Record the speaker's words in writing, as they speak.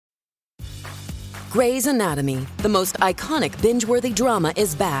Grey's Anatomy, the most iconic binge-worthy drama,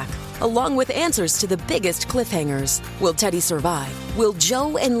 is back, along with answers to the biggest cliffhangers. Will Teddy survive? Will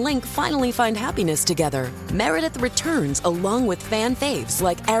Joe and Link finally find happiness together? Meredith returns along with fan faves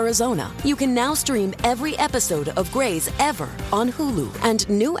like Arizona. You can now stream every episode of Grey's ever on Hulu, and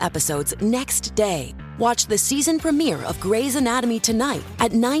new episodes next day. Watch the season premiere of Grey's Anatomy tonight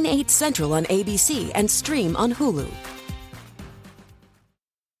at 9/8 Central on ABC and stream on Hulu.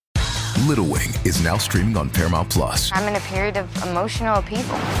 Little Wing is now streaming on Paramount+. I'm in a period of emotional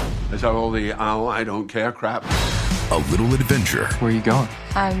upheaval. Is that all the I don't care crap? A little adventure. Where are you going?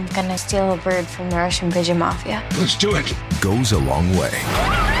 I'm gonna steal a bird from the Russian pigeon mafia. Let's do it. Goes a long way.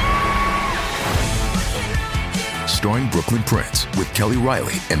 Starring Brooklyn Prince with Kelly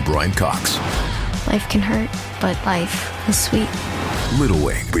Riley and Brian Cox. Life can hurt, but life is sweet. Little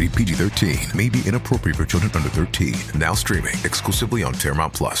Wing, rated PG-13, may be inappropriate for children under 13. Now streaming exclusively on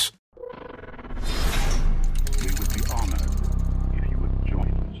Paramount+.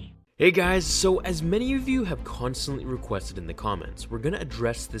 Hey guys, so as many of you have constantly requested in the comments, we're gonna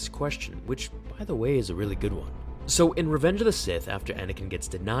address this question, which, by the way, is a really good one. So in Revenge of the Sith, after Anakin gets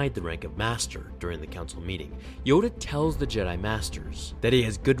denied the rank of Master during the council meeting, Yoda tells the Jedi Masters that he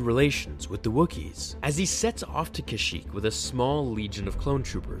has good relations with the Wookiees. As he sets off to Kashyyyk with a small legion of clone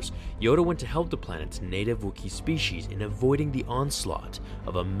troopers, Yoda went to help the planet's native Wookiee species in avoiding the onslaught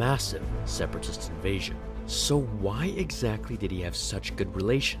of a massive separatist invasion. So why exactly did he have such good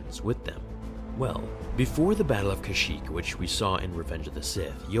relations with them? Well, before the Battle of Kashyyyk, which we saw in Revenge of the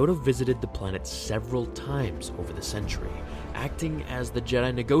Sith, Yoda visited the planet several times over the century, acting as the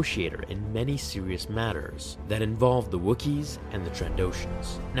Jedi negotiator in many serious matters that involved the Wookiees and the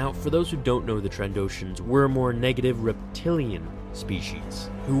Trandoshans. Now, for those who don't know, the Trandoshans were a more negative reptilian species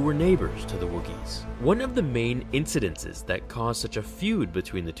who were neighbors to the Wookiees. One of the main incidences that caused such a feud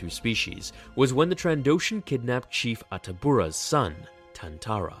between the two species was when the Trandoshan kidnapped Chief Atabura's son,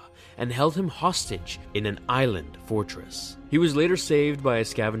 Tantara, and held him hostage in an island fortress. He was later saved by a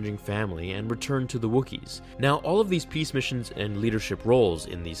scavenging family and returned to the Wookiees. Now, all of these peace missions and leadership roles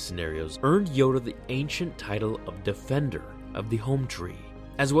in these scenarios earned Yoda the ancient title of Defender of the Home Tree,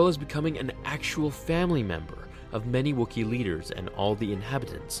 as well as becoming an actual family member of many Wookiee leaders and all the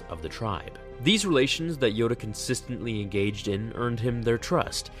inhabitants of the tribe. These relations that Yoda consistently engaged in earned him their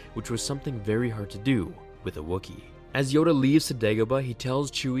trust, which was something very hard to do with a Wookiee. As Yoda leaves to Dagobah, he tells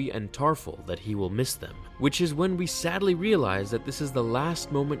Chewie and Tarful that he will miss them, which is when we sadly realize that this is the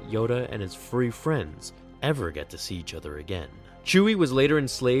last moment Yoda and his furry friends ever get to see each other again. Chewie was later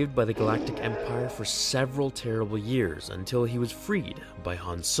enslaved by the Galactic Empire for several terrible years until he was freed by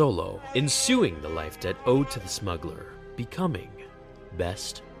Han Solo, ensuing the life debt owed to the smuggler, becoming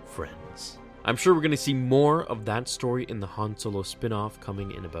best friends. I'm sure we're going to see more of that story in the Han Solo spin-off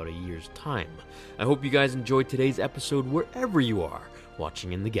coming in about a year's time. I hope you guys enjoyed today's episode wherever you are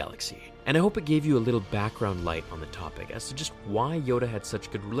watching in the galaxy. And I hope it gave you a little background light on the topic as to just why Yoda had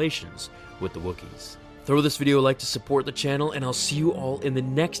such good relations with the Wookiees. Throw this video a like to support the channel, and I'll see you all in the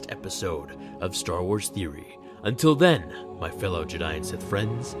next episode of Star Wars Theory. Until then, my fellow Jedi and Sith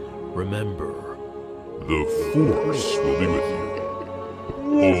friends, remember, the Force will be with you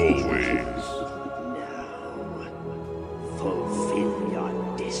always.